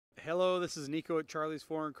Hello, this is Nico at Charlie's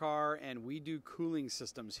Foreign Car, and we do cooling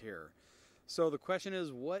systems here. So the question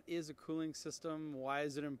is, what is a cooling system? Why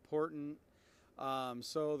is it important?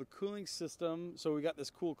 So the cooling system, so we got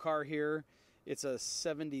this cool car here. It's a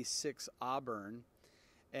 76 Auburn,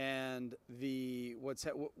 and we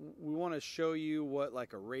want to show you what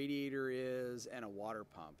like a radiator is and a water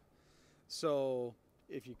pump. So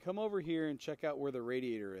if you come over here and check out where the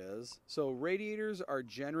radiator is, so radiators are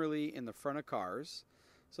generally in the front of cars.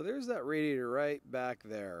 So there's that radiator right back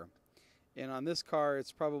there. And on this car,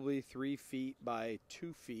 it's probably 3 feet by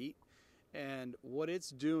 2 feet. And what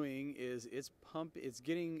it's doing is it's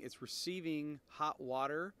receiving hot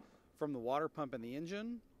water from the water pump in the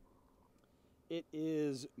engine. It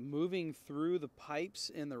is moving through the pipes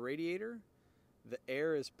in the radiator. The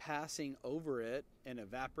air is passing over it and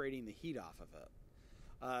evaporating the heat off of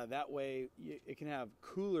it. That way, it can have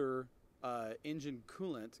cooler engine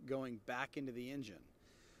coolant going back into the engine.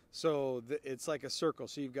 So it's like a circle.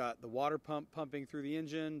 So you've got the water pump pumping through the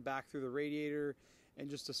engine, back through the radiator, and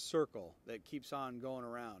just a circle that keeps on going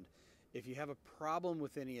around. If you have a problem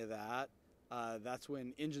with any of that, that's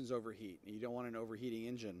when engines overheat. You don't want an overheating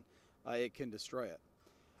engine. It can destroy it.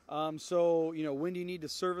 So, when do you need to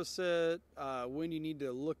service it? When do you need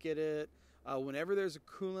to look at it? Whenever there's a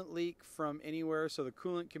coolant leak from anywhere, so the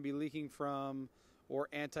coolant can be leaking from, or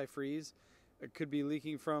antifreeze, it could be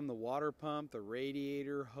leaking from the water pump, the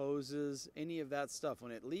radiator, hoses, any of that stuff.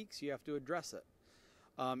 When it leaks, you have to address it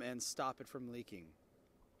and stop it from leaking.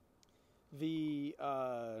 When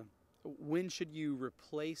should you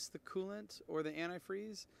replace the coolant or the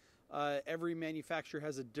antifreeze? Every manufacturer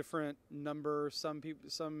has a different number. Some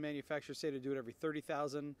manufacturers say to do it every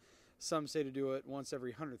 30,000. Some say to do it once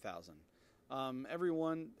every 100,000.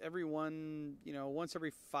 Everyone, once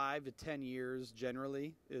every 5 to 10 years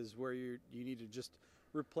generally is where you need to just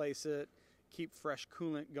replace it, keep fresh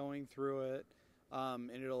coolant going through it,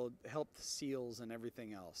 and it'll help the seals and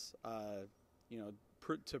everything else,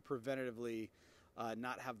 to preventatively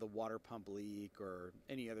not have the water pump leak or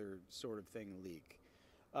any other sort of thing leak.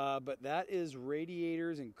 But that is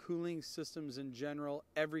radiators and cooling systems in general.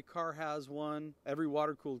 Every car has one. Every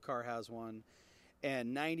water-cooled car has one.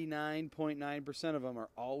 And 99.9% of them are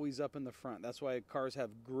always up in the front. That's why cars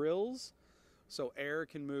have grills, so air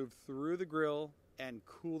can move through the grill and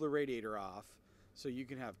cool the radiator off, so you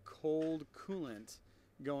can have cold coolant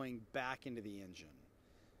going back into the engine.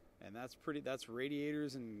 And that's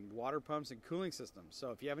radiators and water pumps and cooling systems.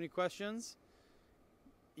 So if you have any questions,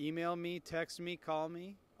 email me, text me, call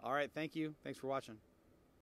me. All right, thank you. Thanks for watching.